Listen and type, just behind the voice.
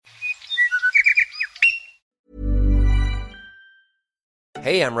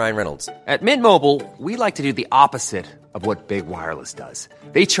Hey, I'm Ryan Reynolds. At Mint Mobile, we like to do the opposite of what Big Wireless does.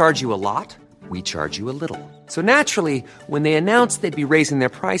 They charge you a lot, we charge you a little. So naturally, when they announced they'd be raising their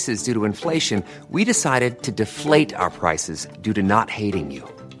prices due to inflation, we decided to deflate our prices due to not hating you.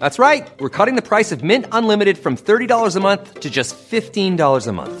 That's right. We're cutting the price of Mint Unlimited from $30 a month to just $15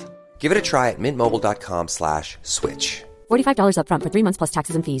 a month. Give it a try at mintmobile.com/switch. $45 up front for 3 months plus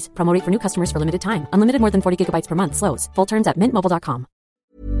taxes and fees. Promo rate for new customers for limited time. Unlimited more than 40 gigabytes per month. Slows full terms at mintmobile.com.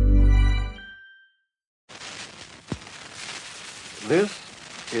 This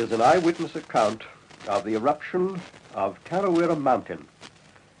is an eyewitness account of the eruption of Tarawera Mountain,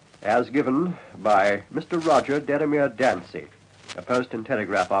 as given by Mr. Roger Delamere Dancy, a post and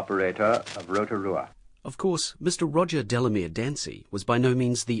telegraph operator of Rotorua. Of course, Mr. Roger Delamere Dancy was by no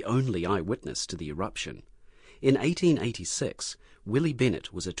means the only eyewitness to the eruption. In 1886, Willie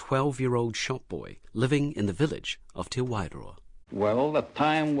Bennett was a 12-year-old shop boy living in the village of Te Wairoa. Well, the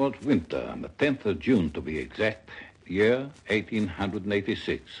time was winter, on the 10th of June to be exact, year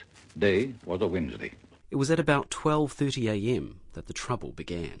 1886. Day was a Wednesday. It was at about 12:30 a.m. that the trouble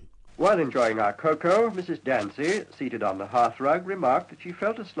began. While enjoying our cocoa, Mrs. Dancy, seated on the hearthrug, remarked that she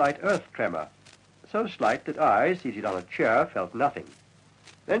felt a slight earth tremor, so slight that I, seated on a chair, felt nothing.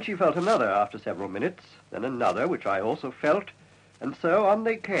 Then she felt another after several minutes, then another, which I also felt, and so on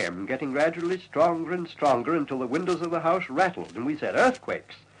they came, getting gradually stronger and stronger until the windows of the house rattled, and we said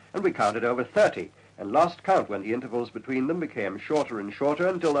earthquakes, and we counted over 30, and lost count when the intervals between them became shorter and shorter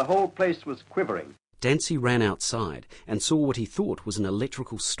until the whole place was quivering. Dancy ran outside and saw what he thought was an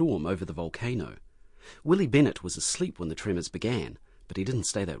electrical storm over the volcano. Willie Bennett was asleep when the tremors began, but he didn't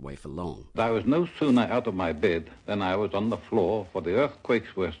stay that way for long. I was no sooner out of my bed than I was on the floor, for the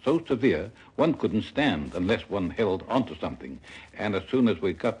earthquakes were so severe one couldn't stand unless one held onto something. And as soon as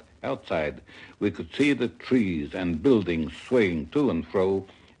we got outside, we could see the trees and buildings swaying to and fro,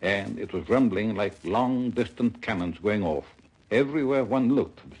 and it was rumbling like long-distant cannons going off. Everywhere one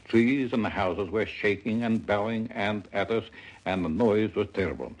looked, the trees and the houses were shaking and bowing and at us, and the noise was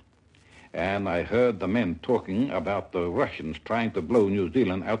terrible. And I heard the men talking about the Russians trying to blow New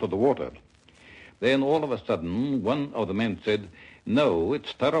Zealand out of the water. Then all of a sudden, one of the men said, "No,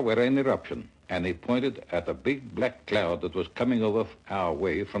 it's Tarawera in eruption," and he pointed at a big black cloud that was coming over our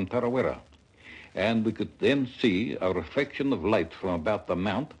way from Tarawera. And we could then see a reflection of light from about the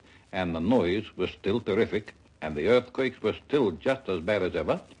mount, and the noise was still terrific, and the earthquakes were still just as bad as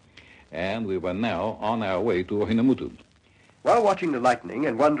ever, and we were now on our way to Ohinamutu. While watching the lightning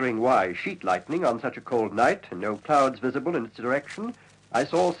and wondering why sheet lightning on such a cold night and no clouds visible in its direction, I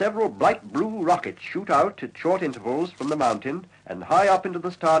saw several bright blue rockets shoot out at short intervals from the mountain and high up into the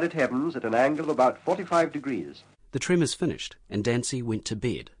starlit heavens at an angle of about 45 degrees. The tremors finished, and Dancy went to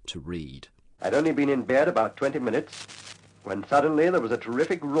bed to read. I'd only been in bed about 20 minutes when suddenly there was a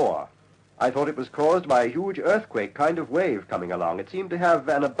terrific roar. I thought it was caused by a huge earthquake kind of wave coming along. It seemed to have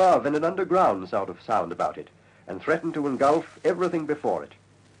an above and an underground sort of sound about it, and threatened to engulf everything before it.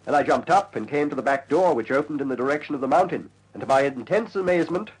 And I jumped up and came to the back door, which opened in the direction of the mountain, and to my intense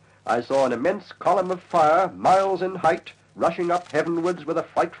amazement, I saw an immense column of fire, miles in height, rushing up heavenwards with a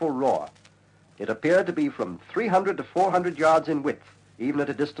frightful roar. It appeared to be from 300 to 400 yards in width, even at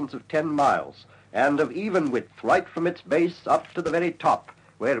a distance of 10 miles, and of even width right from its base up to the very top,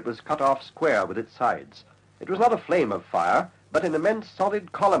 where it was cut off square with its sides. It was not a flame of fire, but an immense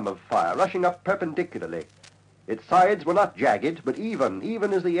solid column of fire rushing up perpendicularly. Its sides were not jagged, but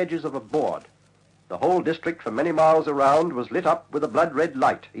even as the edges of a board. The whole district for many miles around was lit up with a blood-red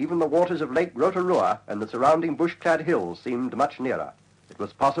light. Even the waters of Lake Rotorua and the surrounding bush-clad hills seemed much nearer. It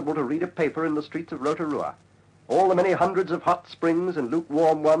was possible to read a paper in the streets of Rotorua. All the many hundreds of hot springs and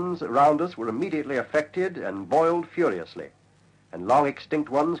lukewarm ones around us were immediately affected and boiled furiously, and long-extinct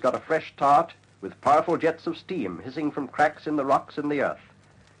ones got a fresh start with powerful jets of steam hissing from cracks in the rocks and the earth.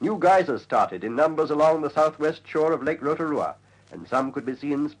 New geysers started in numbers along the southwest shore of Lake Rotorua, and some could be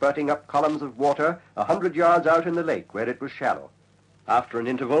seen spurting up columns of water 100 yards out in the lake where it was shallow. After an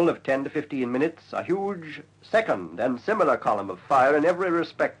interval of 10 to 15 minutes, a huge second and similar column of fire in every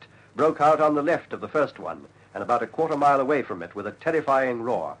respect broke out on the left of the first one, and about a quarter-mile away from it with a terrifying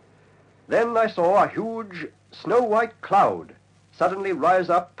roar. Then I saw a huge snow-white cloud suddenly rise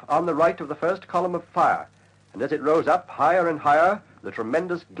up on the right of the first column of fire, and as it rose up higher and higher, the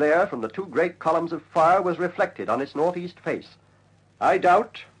tremendous glare from the two great columns of fire was reflected on its northeast face. I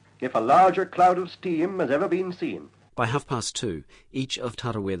doubt if a larger cloud of steam has ever been seen. By 2:30, each of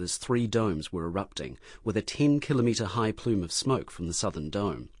Tarawera's 3 domes were erupting, with a 10-kilometre high plume of smoke from the southern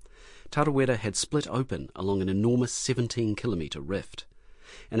dome. Tarawera had split open along an enormous 17-kilometre rift.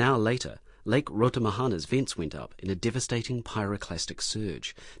 An hour later, Lake Rotomahana's vents went up in a devastating pyroclastic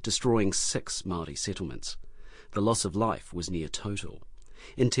surge, destroying 6 Māori settlements. The loss of life was near total.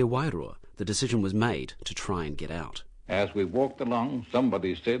 In Te Wairua, the decision was made to try and get out. As we walked along,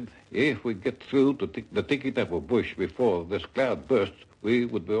 somebody said, if we get through to the Tikitapu bush before this cloud bursts, we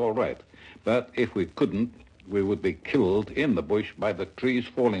would be all right. But if we couldn't, we would be killed in the bush by the trees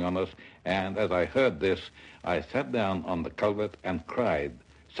falling on us. And as I heard this, I sat down on the culvert and cried,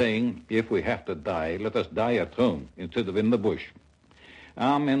 saying, if we have to die, let us die at home instead of in the bush.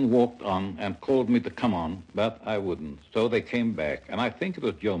 Our men walked on and called me to come on, but I wouldn't. So they came back, and I think it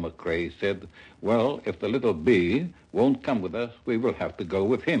was Joe McCrae said, well, if the little B won't come with us, we will have to go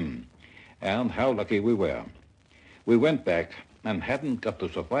with him. And how lucky we were. We went back and hadn't got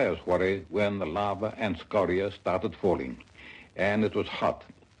to Sophia's Whare when the lava and scoria started falling. And it was hot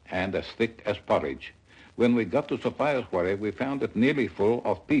and as thick as porridge. When we got to Sophia's Whare, we found it nearly full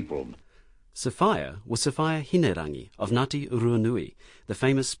of people. Sophia was Sophia Hinerangi of Ngāti Uruanui, the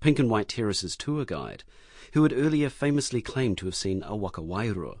famous Pink and White Terraces tour guide, who had earlier famously claimed to have seen a waka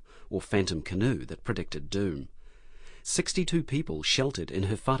wairua, or phantom canoe that predicted doom. 62 people sheltered in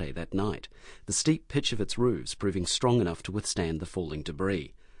her whare that night, the steep pitch of its roofs proving strong enough to withstand the falling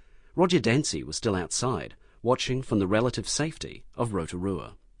debris. Roger Dancy was still outside, watching from the relative safety of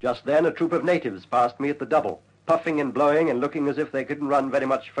Rotorua. Just then a troop of natives passed me at the double, puffing and blowing and looking as if they couldn't run very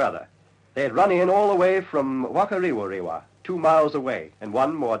much further. They had run in all the way from Wakariwariwa, 2 miles away, and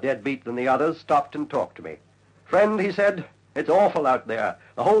one, more deadbeat than the others, stopped and talked to me. Friend, he said, it's awful out there.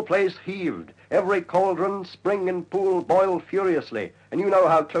 The whole place heaved. Every cauldron, spring, and pool boiled furiously, and you know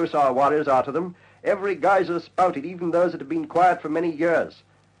how close our warriors are to them. Every geyser spouted, even those that have been quiet for many years.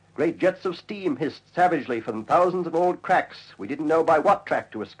 Great jets of steam hissed savagely from thousands of old cracks. We didn't know by what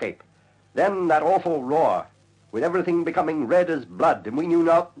track to escape. Then that awful roar, with everything becoming red as blood, and we knew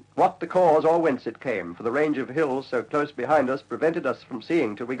not what the cause or whence it came, for the range of hills so close behind us prevented us from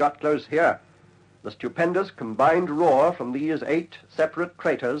seeing till we got close here. The stupendous combined roar from these 8 separate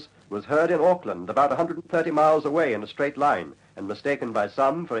craters was heard in Auckland, about 130 miles away in a straight line, and mistaken by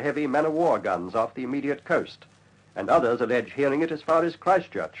some for heavy man-of-war guns off the immediate coast, and others allege hearing it as far as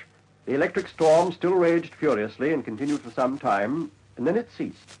Christchurch. The electric storm still raged furiously and continued for some time, and then it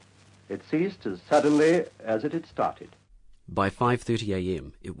ceased. It ceased as suddenly as it had started. By 5:30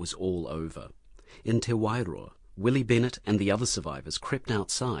 a.m. it was all over. In Te Wairua, Willie Bennett and the other survivors crept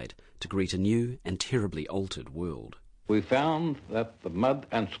outside to greet a new and terribly altered world. We found that the mud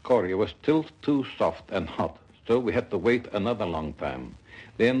and scoria was still too soft and hot, so we had to wait another long time.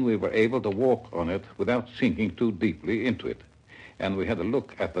 Then we were able to walk on it without sinking too deeply into it. And we had a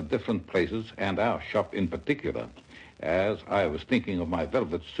look at the different places and our shop in particular, as I was thinking of my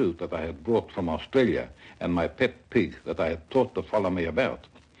velvet suit that I had brought from Australia and my pet pig that I had taught to follow me about.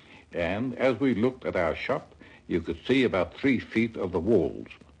 And as we looked at our shop, you could see about 3 feet of the walls.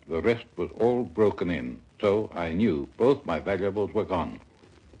 The rest was all broken in, so I knew both my valuables were gone.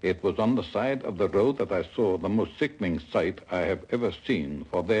 It was on the side of the road that I saw the most sickening sight I have ever seen,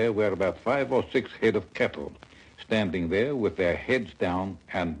 for there were about 5 or 6 head of cattle, standing there with their heads down,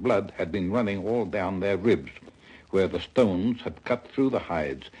 and blood had been running all down their ribs, where the stones had cut through the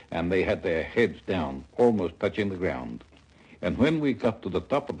hides, and they had their heads down, almost touching the ground. And when we got to the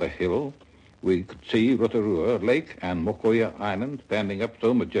top of the hill, we could see Rotorua Lake and Mokoia Island standing up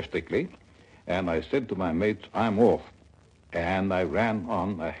so majestically, and I said to my mates, I'm off, and I ran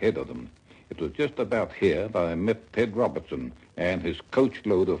on ahead of them. It was just about here that I met Ted Robertson and his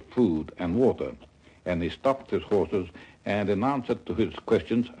coachload of food and water, and he stopped his horses, and in answer to his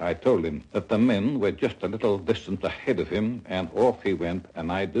questions, I told him that the men were just a little distance ahead of him, and off he went,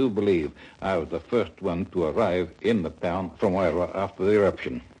 and I do believe I was the first one to arrive in the town from Wairua after the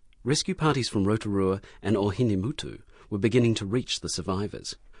eruption. Rescue parties from Rotorua and Ohinemutu were beginning to reach the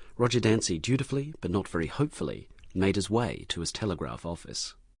survivors. Roger Dancy dutifully, but not very hopefully, made his way to his telegraph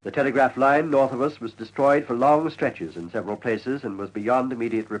office. The telegraph line north of us was destroyed for long stretches in several places and was beyond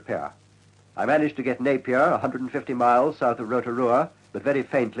immediate repair. I managed to get Napier, 150 miles south of Rotorua, but very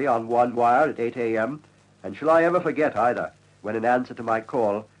faintly on one wire at 8 a.m., and shall I ever forget either, when in answer to my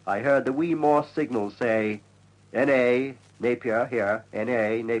call, I heard the wee Morse signal say, N.A., Napier, here,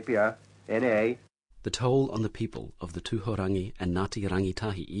 N.A., Napier, N.A. The toll on the people of the Tūhorangi and Ngāti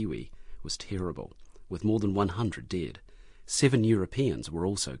Rangitahi iwi was terrible, with more than 100 dead. 7 Europeans were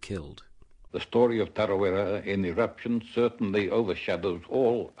also killed. The story of Tarawera in eruption certainly overshadows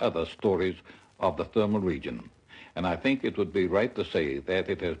all other stories of the thermal region. And I think it would be right to say that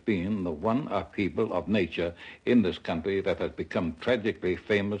it has been the one upheaval of nature in this country that has become tragically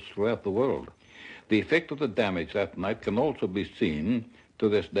famous throughout the world. The effect of the damage that night can also be seen to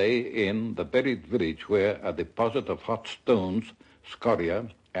this day in the buried village where a deposit of hot stones, scoria,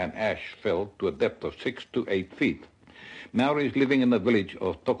 and ash fell to a depth of 6 to 8 feet. Maoris living in the village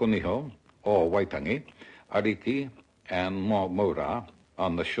of Tokoniho, or Waitangi, Ariki, and Mora,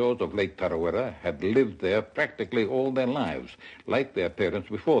 on the shores of Lake Tarawera, had lived there practically all their lives, like their parents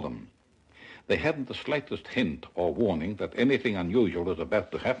before them. They hadn't the slightest hint or warning that anything unusual was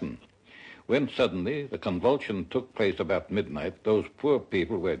about to happen. When suddenly the convulsion took place about midnight, those poor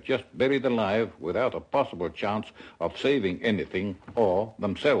people were just buried alive without a possible chance of saving anything or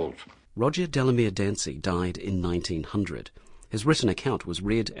themselves. Roger Delamere Dancy died in 1900. His written account was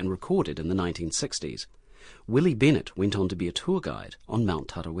read and recorded in the 1960s. Willie Bennett went on to be a tour guide on Mount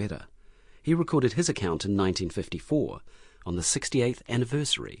Tarawera. He recorded his account in 1954 on the 68th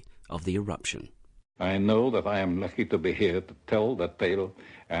anniversary of the eruption. I know that I am lucky to be here to tell that tale,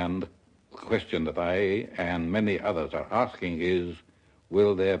 and the question that I and many others are asking is,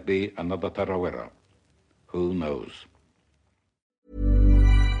 will there be another Tarawera? Who knows?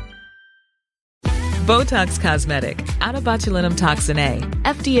 Botox Cosmetic, out of botulinum toxin A,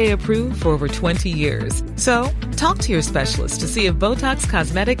 FDA approved for over 20 years. So, talk to your specialist to see if Botox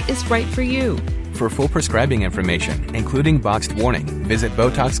Cosmetic is right for you. For full prescribing information, including boxed warning, visit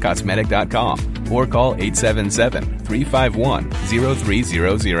BotoxCosmetic.com or call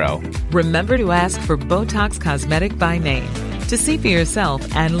 877-351-0300. Remember to ask for Botox Cosmetic by name. To see for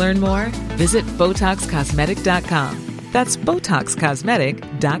yourself and learn more, visit BotoxCosmetic.com. That's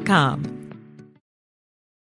BotoxCosmetic.com.